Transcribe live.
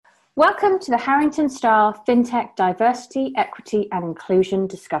Welcome to the Harrington Star FinTech Diversity, Equity and Inclusion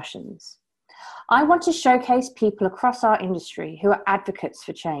discussions. I want to showcase people across our industry who are advocates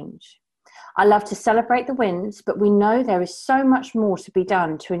for change. I love to celebrate the wins, but we know there is so much more to be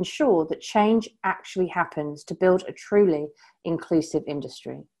done to ensure that change actually happens to build a truly inclusive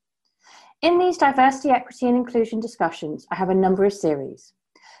industry. In these diversity, equity and inclusion discussions, I have a number of series.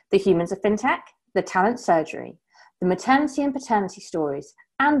 The Humans of FinTech, the Talent Surgery, the Maternity and Paternity Stories,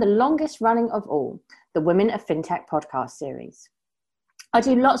 and the longest running of all, the Women of FinTech podcast series. I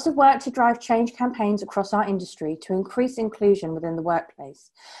do lots of work to drive change campaigns across our industry to increase inclusion within the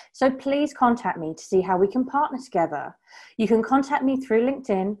workplace. So please contact me to see how we can partner together. You can contact me through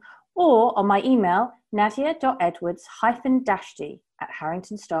LinkedIn or on my email,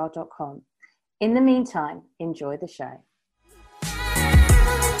 nadia.edwards-d@harringtonstar.com. In the meantime, enjoy the show.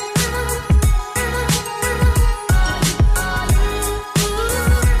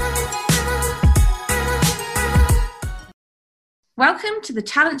 Welcome to the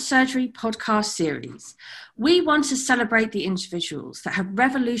Talent Surgery podcast series. We want to celebrate the individuals that have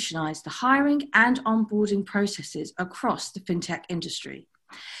revolutionised the hiring and onboarding processes across the fintech industry.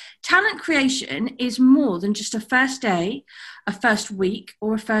 Talent creation is more than just a first day, a first week,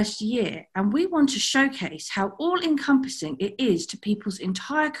 or a first year, and we want to showcase how all-encompassing it is to people's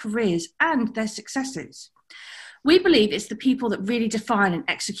entire careers and their successes. We believe it's the people that really define and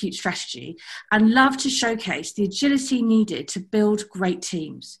execute strategy and love to showcase the agility needed to build great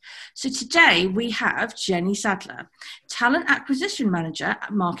teams. So today we have Jenny Sadler, Talent Acquisition Manager at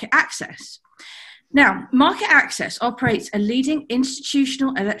MarketAxess. Now, MarketAxess operates a leading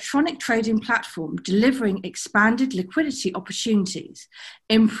institutional electronic trading platform delivering expanded liquidity opportunities,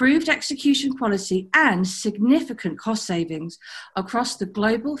 improved execution quality, and significant cost savings across the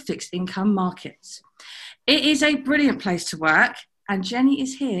global fixed income markets. It is a brilliant place to work, and Jenny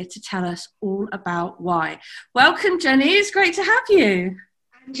is here to tell us all about why. Welcome, Jenny. It's great to have you.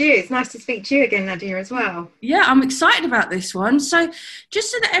 And you. It's nice to speak to you again, Nadia, as well. Yeah, I'm excited about this one. So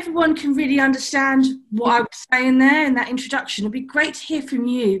just so that everyone can really understand what I was saying there in that introduction, it'd be great to hear from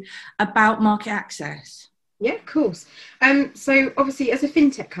you about MarketAxess. Yeah, of course. So obviously, as a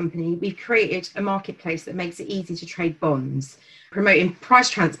fintech company, we've created a marketplace that makes it easy to trade bonds, promoting price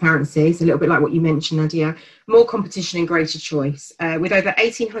transparency, so a little bit like what you mentioned, Nadia, more competition and greater choice. With over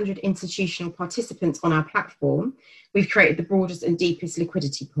 1,800 institutional participants on our platform, we've created the broadest and deepest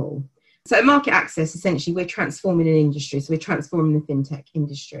liquidity pool. So at MarketAxess, essentially, we're transforming an industry. So we're transforming the fintech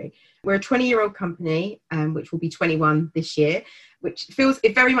industry. We're a 20-year-old company, which will be 21 this year,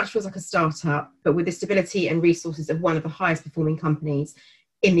 it very much feels like a startup, but with the stability and resources of one of the highest performing companies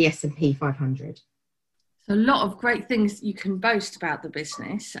in the S&P 500. So a lot of great things you can boast about the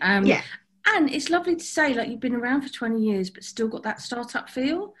business. Yeah. And it's lovely to say, like, you've been around for 20 years, but still got that startup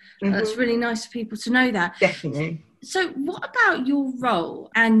feel. Mm-hmm. That's really nice for people to know that. Definitely. So what about your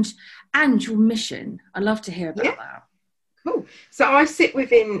role and your mission? I'd love to hear about that. Cool. So although it's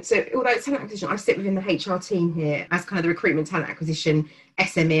talent acquisition, I sit within the HR team here as kind of the recruitment talent acquisition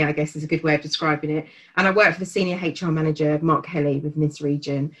SME, I guess is a good way of describing it. And I work for the senior HR manager, Mark Helly, within this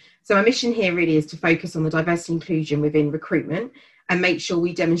region. So my mission here really is to focus on the diversity and inclusion within recruitment and make sure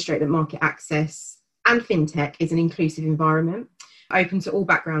we demonstrate that MarketAxess and FinTech is an inclusive environment, open to all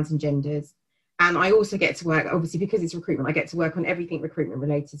backgrounds and genders. And I also get to work, obviously, because it's recruitment, I get to work on everything recruitment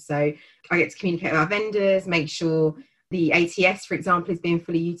related. So I get to communicate with our vendors, make sure the ATS, for example, is being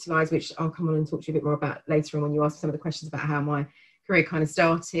fully utilised, which I'll come on and talk to you a bit more about later on when you ask some of the questions about how my career kind of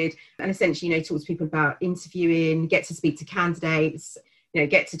started. And essentially, talk to people about interviewing, get to speak to candidates,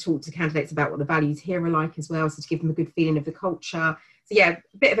 get to talk to candidates about what the values here are like as well, so to give them a good feeling of the culture. So yeah,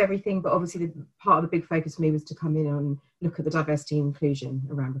 a bit of everything, but obviously the part of the big focus for me was to come in and look at the diversity and inclusion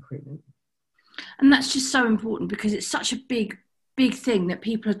around recruitment. And that's just so important because it's such a big thing that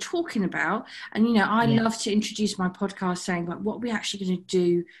people are talking about. And, I love to introduce my podcast saying, like, what are we actually going to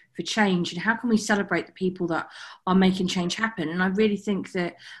do for change and how can we celebrate the people that are making change happen? And I really think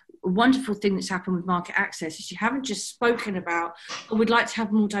that a wonderful thing that's happened with MarketAxess is you haven't just spoken about, we'd like to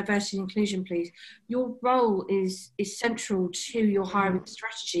have more diversity and inclusion, please. Your role is central to your hiring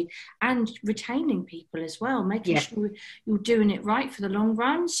strategy and retaining people as well, making sure you're doing it right for the long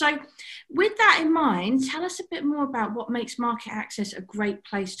run. So with that in mind, tell us a bit more about what makes MarketAxess a great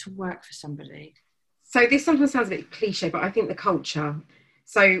place to work for somebody. So this sometimes sounds a bit cliche, but I think the culture.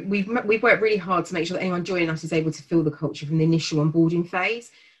 So we've worked really hard to make sure that anyone joining us is able to feel the culture from the initial onboarding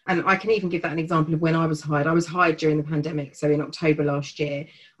phase. And I can even give that an example of when I was hired. I was hired during the pandemic, so in October last year.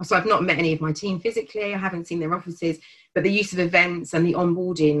 So I've not met any of my team physically. I haven't seen their offices, but the use of events and the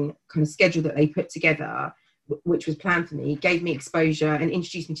onboarding kind of schedule that they put together which was planned for me, gave me exposure and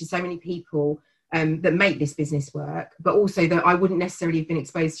introduced me to so many people that make this business work, but also that I wouldn't necessarily have been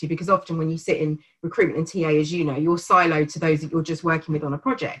exposed to, because often when you sit in recruitment and TA, as you know, you're siloed to those that you're just working with on a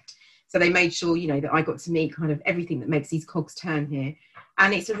project. So they made sure, that I got to meet kind of everything that makes these cogs turn here.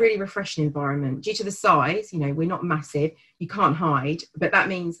 And it's a really refreshing environment. Due to the size, we're not massive, you can't hide, but that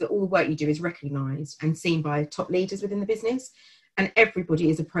means that all the work you do is recognised and seen by top leaders within the business. And everybody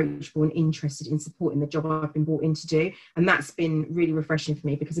is approachable and interested in supporting the job I've been brought in to do. And that's been really refreshing for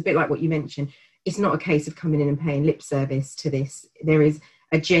me, because a bit like what you mentioned, it's not a case of coming in and paying lip service to this. There is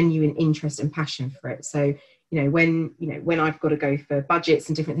a genuine interest and passion for it. So, when I've got to go for budgets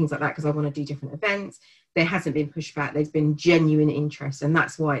and different things like that, because I want to do different events, there hasn't been pushback. There's been genuine interest. And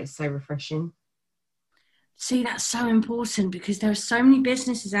that's why it's so refreshing. See, that's so important, because there are so many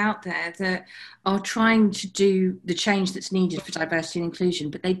businesses out there that are trying to do the change that's needed for diversity and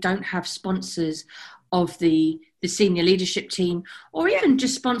inclusion, but they don't have sponsors of the senior leadership team, or even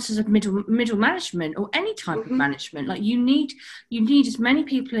just sponsors of middle management or any type of management. Like you need as many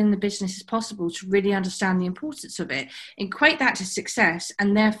people in the business as possible to really understand the importance of it, equate that to success,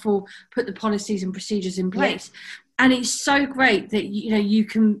 and therefore put the policies and procedures in place. And it's so great that you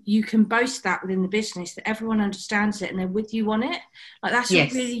can boast that within the business, that everyone understands it and they're with you on it. Like that's a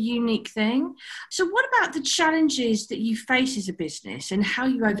really unique thing. So what about the challenges that you face as a business and how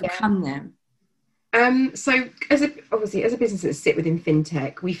you overcome them? So as a business that sit within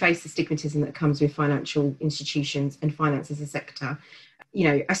fintech, we face the stigmatism that comes with financial institutions and finance as a sector.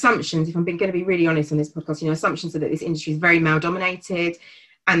 Assumptions, if I'm going to be really honest on this podcast, assumptions are that this industry is very male dominated,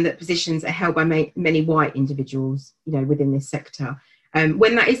 and that positions are held by many white individuals, within this sector,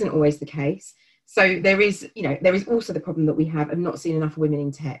 when that isn't always the case. So there is also the problem that we have of not seeing enough women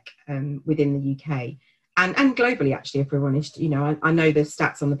in tech within the UK. And globally, actually, if we're honest, I know the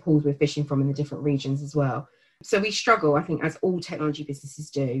stats on the pools we're fishing from in the different regions as well. So we struggle, I think, as all technology businesses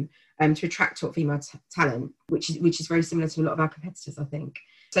do, to attract top female talent, which is very similar to a lot of our competitors, I think.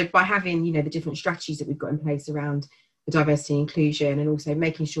 So by having, the different strategies that we've got in place around the diversity and inclusion, and also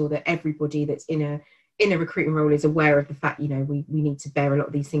making sure that everybody that's in a recruiting role is aware of the fact, we need to bear a lot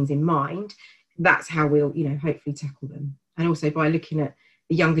of these things in mind, that's how we'll, hopefully tackle them. And also by looking at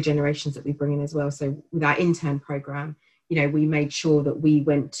the younger generations that we bring in as well. So with our intern program, we made sure that we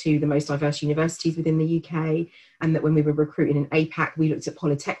went to the most diverse universities within the UK, and that when we were recruiting in APAC, we looked at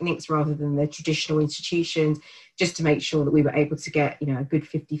polytechnics rather than the traditional institutions, just to make sure that we were able to get, a good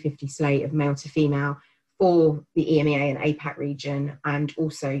 50-50 slate of male to female for the EMEA and APAC region, and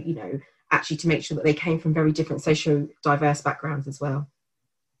also, actually to make sure that they came from very different socio-diverse backgrounds as well.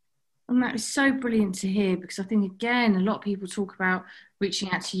 And that is so brilliant to hear, because I think, again, a lot of people talk about reaching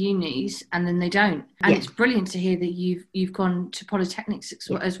out to unis and then they don't. And it's brilliant to hear that you've gone to polytechnics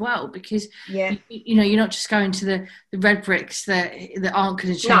as well, because, you're not just going to the red bricks that aren't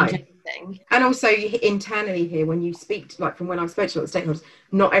going to change anything. And also internally here, when you speak, like from when I've spoken to a lot of stakeholders,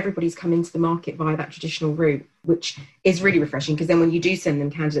 not everybody's come into the market via that traditional route, which is really refreshing, because then when you do send them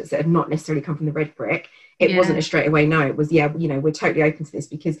candidates that have not necessarily come from the red brick, it wasn't a straight away no. It was, we're totally open to this,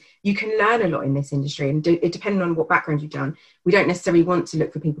 because you can learn a lot in this industry, and it depending on what background you've done. We don't necessarily want to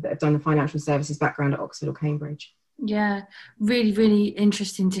look for people that have done a financial services background at Oxford or Cambridge. Yeah, really, really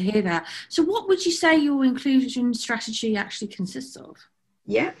interesting to hear that. So what would you say your inclusion strategy actually consists of?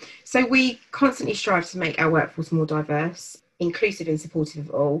 Yeah, so we constantly strive to make our workforce more diverse, inclusive and supportive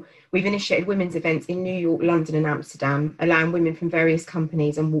of all. We've initiated women's events in New York, London and Amsterdam, allowing women from various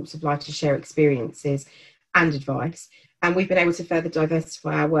companies and walks of life to share experiences and advice. And we've been able to further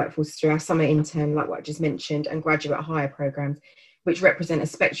diversify our workforce through our summer intern, like what I just mentioned, and graduate hire programmes, which represent a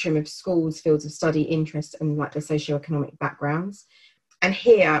spectrum of schools, fields of study, interest and like their socioeconomic backgrounds. And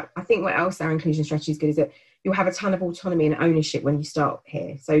here, I think what else our inclusion strategy is good is that you'll have a ton of autonomy and ownership when you start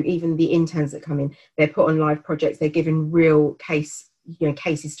here. So even the interns that come in, they're put on live projects, they're given real cases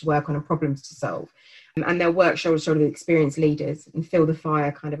to work on and problems to solve. And they'll work shoulder to shoulder with experienced leaders and feel the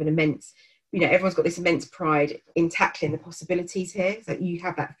fire, kind of an immense, everyone's got this immense pride in tackling the possibilities here. So you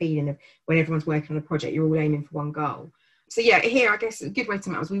have that feeling of when everyone's working on a project, you're all aiming for one goal. So here, I guess a good way to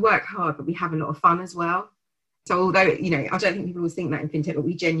make it is we work hard, but we have a lot of fun as well. So although, I don't think people always think that in fintech, but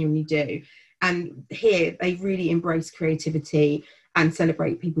we genuinely do. And here they really embrace creativity and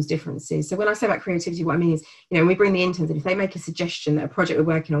celebrate people's differences. So when I say about creativity, what I mean is, when we bring the interns in, if they make a suggestion that a project we're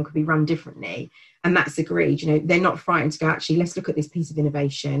working on could be run differently, and that's agreed, they're not frightened to go, actually, let's look at this piece of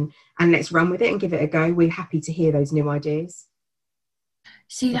innovation and let's run with it and give it a go. We're happy to hear those new ideas.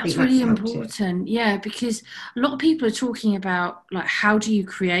 See, I that's think that's really helped it. important. Yeah, because a lot of people are talking about like how do you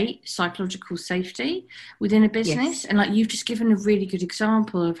create psychological safety within a business, Yes. and like you've just given a really good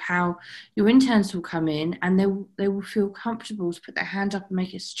example of how your interns will come in and they will feel comfortable to put their hand up and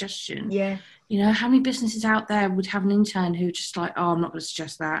make a suggestion. Yeah. You know, how many businesses out there would have an intern who just like, oh, I'm not going to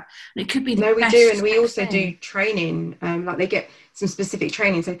suggest that, and it could be the No, we do, and best we next also do thing. training. Like they get some specific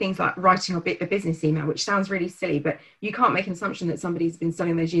training, so things like writing a business email, which sounds really silly, but you can't make an assumption that somebody's been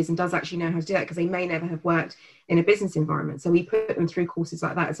studying those years and does actually know how to do that because they may never have worked in a business environment. So we put them through courses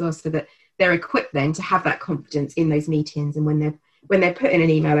like that as well, so that they're equipped then to have that confidence in those meetings, and when they're putting an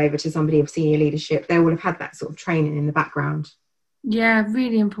email over to somebody of senior leadership, they will have had that sort of training in the background. Yeah,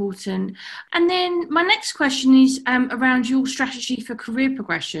 really important. And then my next question is around your strategy for career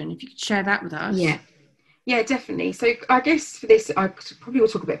progression. If you could share that with us. Yeah. Yeah, definitely. So I guess for this, I probably will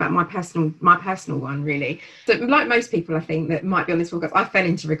talk a bit about my personal one, really. So like most people, I think that might be on this podcast, I fell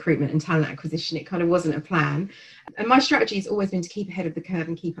into recruitment and talent acquisition. It kind of wasn't a plan. And my strategy has always been to keep ahead of the curve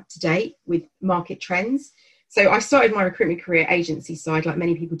and keep up to date with market trends. So I started my recruitment career agency side, like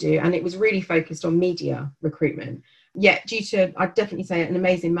many people do, and it was really focused on media recruitment. Yet due to, I'd definitely say, an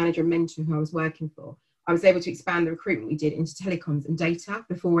amazing manager and mentor who I was working for, I was able to expand the recruitment we did into telecoms and data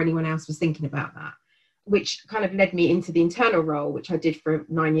before anyone else was thinking about that, which kind of led me into the internal role, which I did for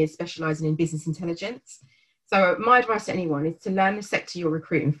 9 years, specialising in business intelligence. So my advice to anyone is to learn the sector you're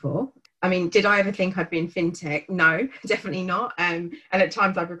recruiting for. I mean, did I ever think I'd be in fintech? No, definitely not. And at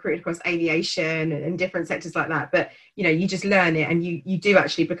times I've recruited across aviation and different sectors like that. But, you just learn it and you do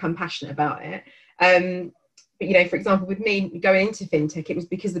actually become passionate about it. But, for example, with me going into fintech, it was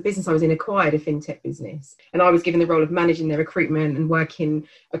because the business I was in acquired a fintech business. And I was given the role of managing their recruitment and working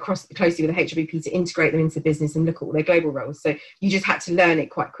across closely with the HRBP to integrate them into the business and look at all their global roles. So you just had to learn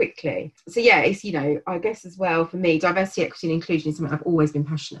it quite quickly. So yeah, it's, I guess as well for me, diversity, equity and inclusion is something I've always been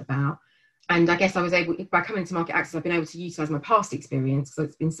passionate about. And I guess I was able, by coming to MarketAxess, I've been able to utilise my past experience. So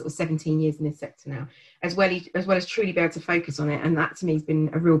it's been sort of 17 years in this sector now, as well as truly be able to focus on it. And that to me has been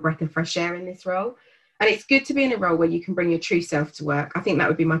a real breath of fresh air in this role. And it's good to be in a role where you can bring your true self to work. I think that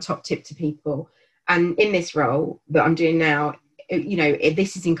would be my top tip to people. And in this role that I'm doing now,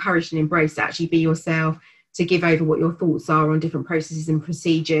 this is encouraged and embraced to actually be yourself, to give over what your thoughts are on different processes and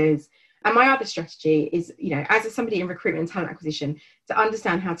procedures. And my other strategy is, as somebody in recruitment and talent acquisition, to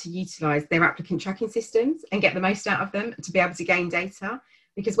understand how to utilise their applicant tracking systems and get the most out of them, to be able to gain data.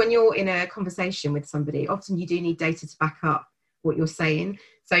 Because when you're in a conversation with somebody, often you do need data to back up what you're saying.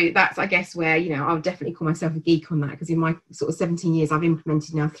 So that's, I guess, where, I'll definitely call myself a geek on that, because in my sort of 17 years, I've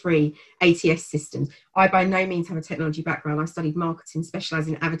implemented now 3 ATS systems. I by no means have a technology background. I studied marketing,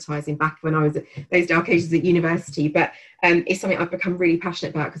 specialising in advertising back when I was at those dark ages at university. But it's something I've become really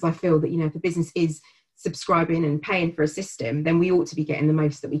passionate about, because I feel that, if the business is subscribing and paying for a system, then we ought to be getting the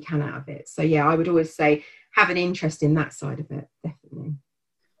most that we can out of it. So yeah, I would always say have an interest in that side of it, definitely.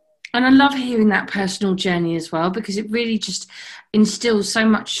 And I love hearing that personal journey as well, because it really just instills so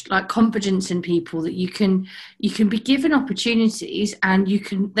much like confidence in people that you can be given opportunities and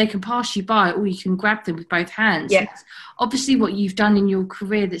they can pass you by, or you can grab them with both hands. Yeah. That's obviously what you've done in your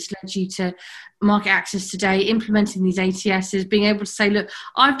career that's led you to MarketAxess today, implementing these ATSs, being able to say, look,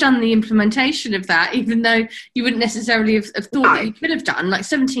 I've done the implementation of that, even though you wouldn't necessarily have thought that you could have done, like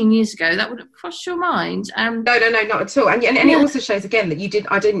 17 years ago, that would have crossed your mind. No, not at all. And it also shows again that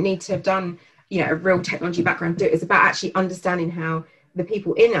I didn't need to have done, a real technology background to do it. It's about actually understanding how the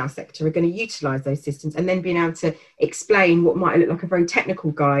people in our sector are going to utilise those systems, and then being able to explain what might look like a very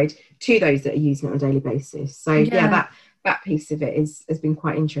technical guide to those that are using it on a daily basis. So that piece of it has been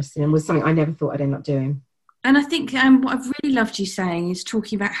quite interesting and was something I never thought I'd end up doing. And I think what I've really loved you saying is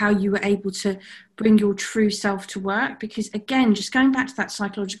talking about how you were able to bring your true self to work, because again, just going back to that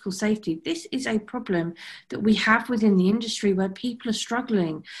psychological safety, this is a problem that we have within the industry where people are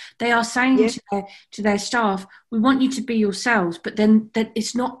struggling. They are saying to their staff, we want you to be yourselves, but then that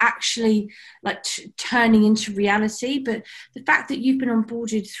it's not actually like turning into reality. But the fact that you've been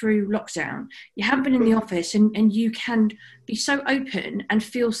onboarded through lockdown, you haven't been in the office, and you can be so open and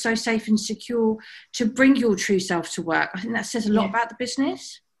feel so safe and secure to bring your true self to work, I think that says a lot about the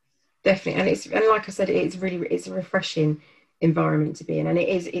business. Definitely. And like I said, it's a refreshing environment to be in, and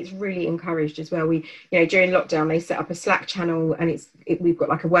it's really encouraged as well. We, during lockdown, they set up a Slack channel, and we've got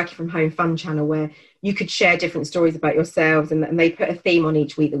like a working from home fun channel where you could share different stories about yourselves, and they put a theme on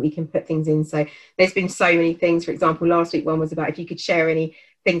each week that we can put things in. So there's been so many things. For example, last week one was about if you could share any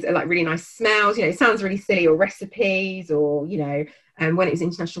things that are like really nice smells, you know, it sounds really silly, or recipes, or, you know, when it was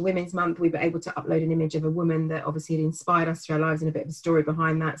International Women's Month, we were able to upload an image of a woman that obviously had inspired us through our lives and a bit of a story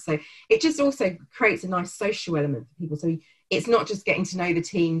behind that. So it just also creates a nice social element for people. So it's not just getting to know the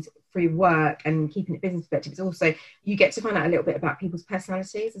teams through work and keeping it business perspective, it's also you get to find out a little bit about people's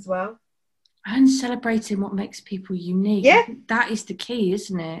personalities as well. And celebrating what makes people unique. Yeah. That is the key,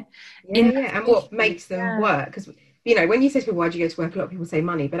 isn't it? Yeah. And what makes them work. Because, you know, when you say to people, why do you go to work? A lot of people say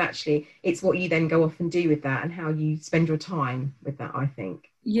money, but actually it's what you then go off and do with that and how you spend your time with that, I think.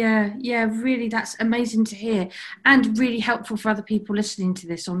 Yeah, really, that's amazing to hear, and really helpful for other people listening to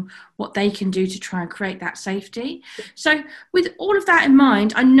this on what they can do to try and create that safety. So with all of that in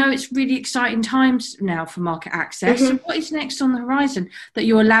mind, I know it's really exciting times now for MarketAxess. So what is next on the horizon that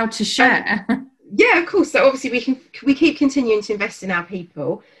you're allowed to share? Yeah, of course. So obviously we keep continuing to invest in our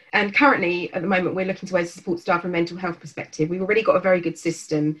people. And currently, at the moment, we're looking to ways to support staff from a mental health perspective. We've already got a very good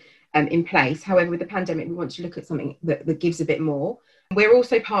system in place. However, with the pandemic, we want to look at something that gives a bit more. We're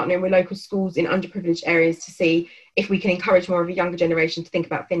also partnering with local schools in underprivileged areas to see if we can encourage more of a younger generation to think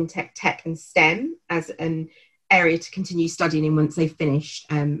about fintech, tech and STEM as an area to continue studying in once they've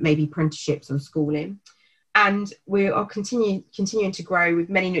finished maybe apprenticeships or schooling. And we are continuing to grow with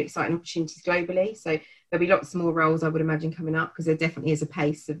many new exciting opportunities globally. So there'll be lots more roles, I would imagine, coming up, because there definitely is a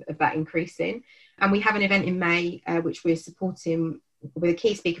pace of that increasing. And we have an event in May, which we're supporting with a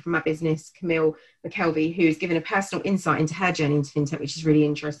key speaker from our business, Camille McKelvey, who has given a personal insight into her journey into fintech, which is really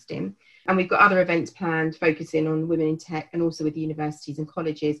interesting. And we've got other events planned focusing on women in tech, and also with universities and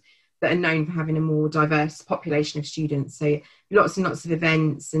colleges that are known for having a more diverse population of students. So lots and lots of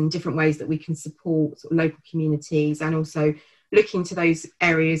events and different ways that we can support sort of local communities, and also looking to those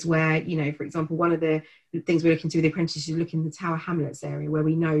areas where, you know, for example, one of the things we're looking to with the apprentices is looking in the Tower Hamlets area, where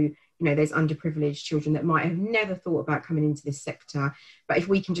we know, you know, there's underprivileged children that might have never thought about coming into this sector. But if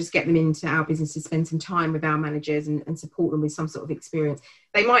we can just get them into our business to spend some time with our managers and support them with some sort of experience,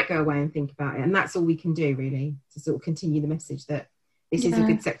 they might go away and think about it. And that's all we can do, really, to sort of continue the message that this is a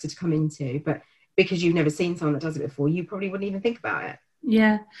good sector to come into. But because you've never seen someone that does it before, you probably wouldn't even think about it.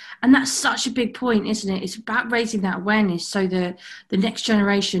 Yeah, and that's such a big point, isn't it? It's about raising that awareness so that the next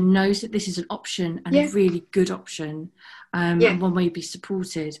generation knows that this is an option, and a really good option, and one where you'd be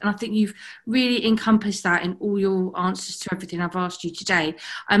supported. And I think you've really encompassed that in all your answers to everything I've asked you today.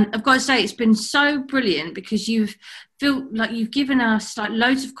 I've got to say, it's been so brilliant, because you've felt like you've given us like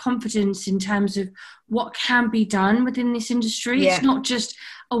loads of confidence in terms of what can be done within this industry. It's not just,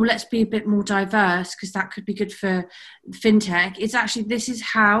 oh, let's be a bit more diverse because that could be good for fintech. It's actually, this is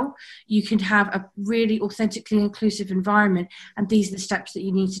how you can have a really authentically inclusive environment, and these are the steps that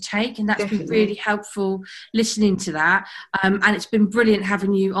you need to take. And that's been really helpful listening to that. And it's been brilliant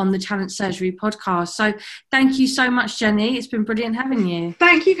having you on the Talent Surgery podcast. So thank you so much, Jenny. It's been brilliant having you.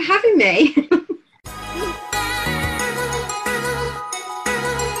 Thank you for having me.